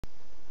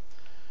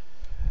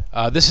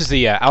This is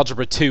the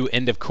Algebra 2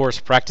 end of course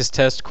practice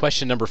test,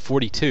 question number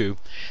 42.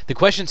 The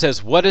question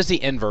says, what is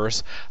the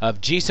inverse of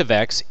g sub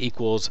x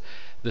equals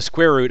the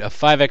square root of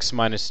 5x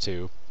minus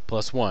 2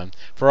 plus 1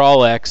 for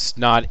all x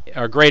not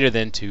or greater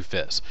than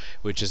 2/5,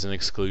 which is an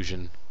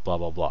exclusion, blah,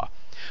 blah, blah.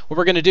 What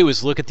we're going to do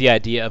is look at the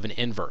idea of an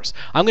inverse.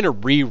 I'm going to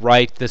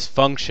rewrite this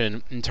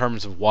function in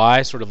terms of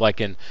y, sort of like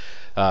in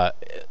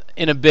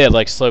a bit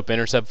like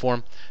slope-intercept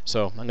form.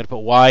 So I'm going to put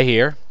y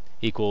here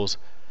equals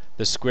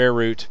the square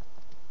root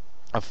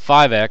of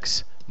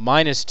 5x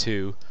minus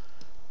 2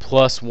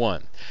 plus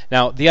 1.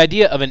 Now, the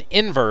idea of an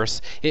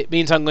inverse, it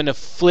means I'm going to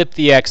flip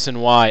the x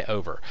and y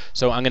over.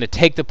 So I'm going to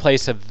take the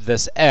place of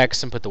this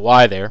x and put the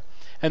y there,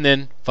 and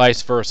then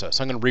vice versa.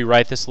 So I'm going to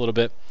rewrite this a little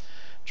bit.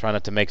 Try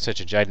not to make such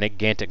a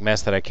gigantic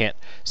mess that I can't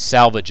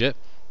salvage it.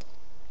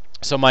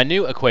 So my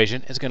new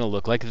equation is going to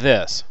look like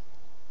this.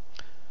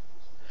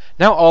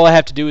 Now all I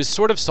have to do is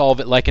sort of solve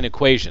it like an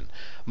equation.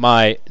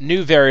 My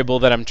new variable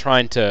that I'm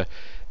trying to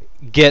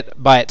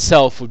get by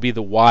itself would be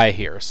the y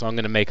here. So I'm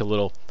going to make a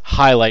little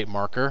highlight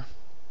marker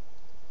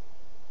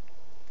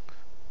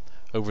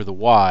over the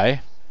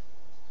y.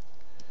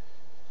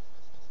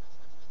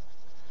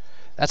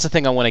 That's the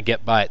thing I want to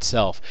get by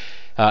itself.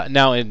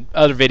 Now in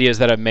other videos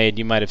that I've made,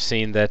 you might have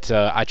seen that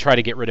I try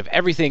to get rid of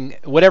everything,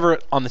 whatever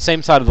on the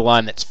same side of the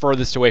line that's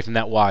furthest away from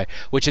that y,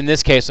 which in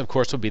this case, of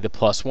course, would be the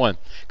plus 1,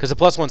 because the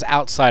plus 1's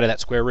outside of that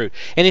square root.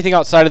 Anything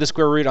outside of the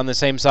square root on the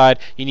same side,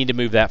 you need to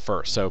move that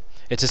first. So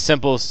it's a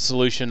simple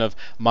solution of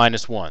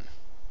minus 1.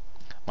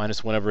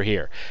 Minus 1 over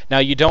here. Now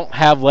you don't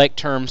have like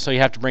terms, so you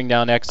have to bring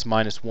down x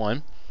minus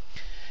 1,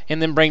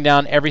 and then bring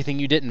down everything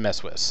you didn't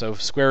mess with. So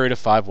square root of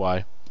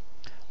 5y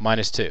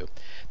minus 2.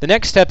 The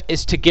next step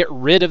is to get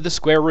rid of the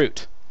square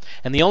root.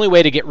 And the only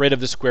way to get rid of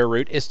the square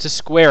root is to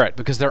square it,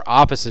 because they're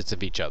opposites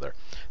of each other.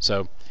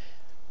 So,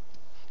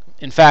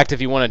 in fact,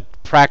 if you want to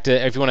practice,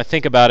 if you want to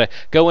think about it,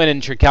 go in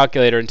into your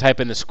calculator and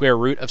type in the square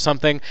root of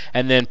something,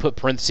 and then put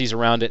parentheses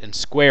around it and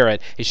square it.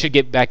 It should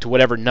get back to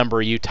whatever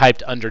number you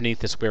typed underneath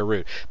the square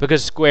root,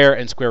 because square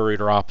and square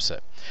root are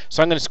opposite.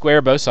 So I'm going to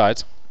square both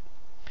sides.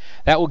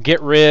 That will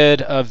get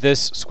rid of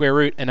this square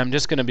root, and I'm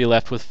just going to be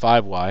left with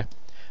 5y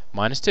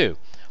minus 2.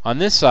 On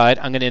this side,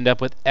 I'm going to end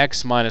up with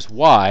x minus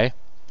 1,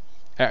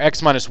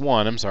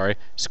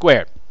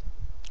 squared.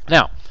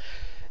 Now,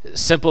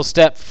 simple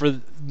step for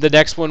the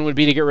next one would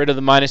be to get rid of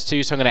the minus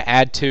 2, so I'm going to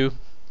add 2.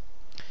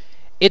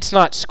 It's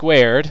not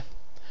squared,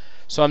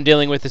 so I'm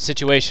dealing with a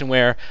situation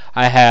where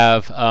I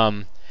have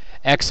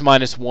x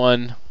minus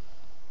 1,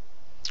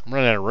 I'm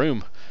running out of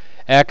room,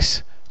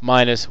 x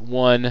minus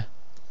 1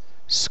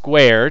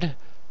 squared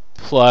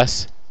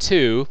plus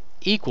 2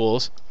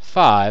 equals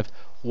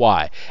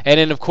 5y. And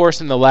then, of course,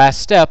 in the last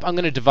step, I'm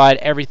going to divide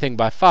everything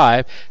by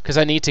 5 because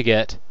I need to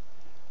get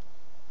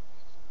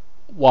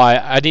y.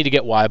 I need to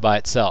get y by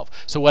itself.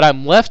 So what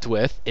I'm left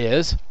with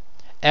is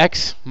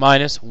x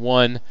minus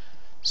 1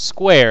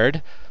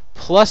 squared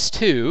plus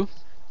 2.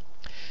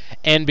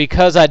 And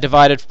because I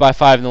divided by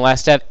 5 in the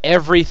last step,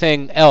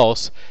 everything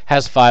else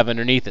has 5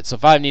 underneath it. So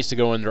 5 needs to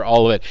go under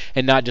all of it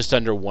and not just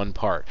under one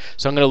part.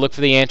 So I'm going to look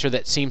for the answer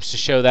that seems to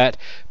show that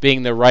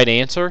being the right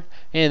answer.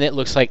 And it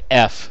looks like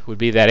F would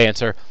be that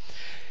answer.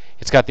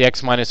 It's got the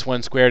x minus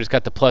 1 squared, it's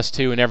got the plus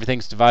 2, and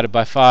everything's divided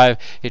by 5.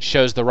 It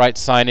shows the right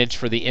signage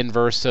for the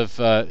inverse of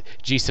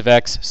g sub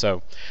x.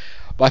 So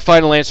my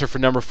final answer for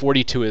number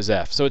 42 is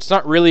F. So it's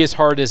not really as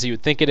hard as you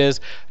would think it is.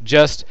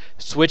 Just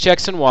switch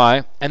x and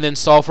y, and then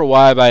solve for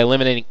y by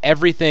eliminating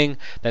everything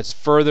that's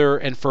further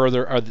and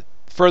further, or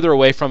further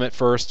away from it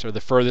first, or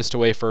the furthest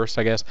away first,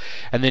 I guess,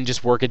 and then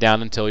just work it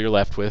down until you're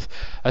left with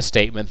a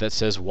statement that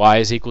says y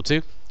is equal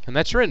to, and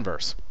that's your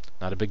inverse.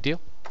 Not a big deal.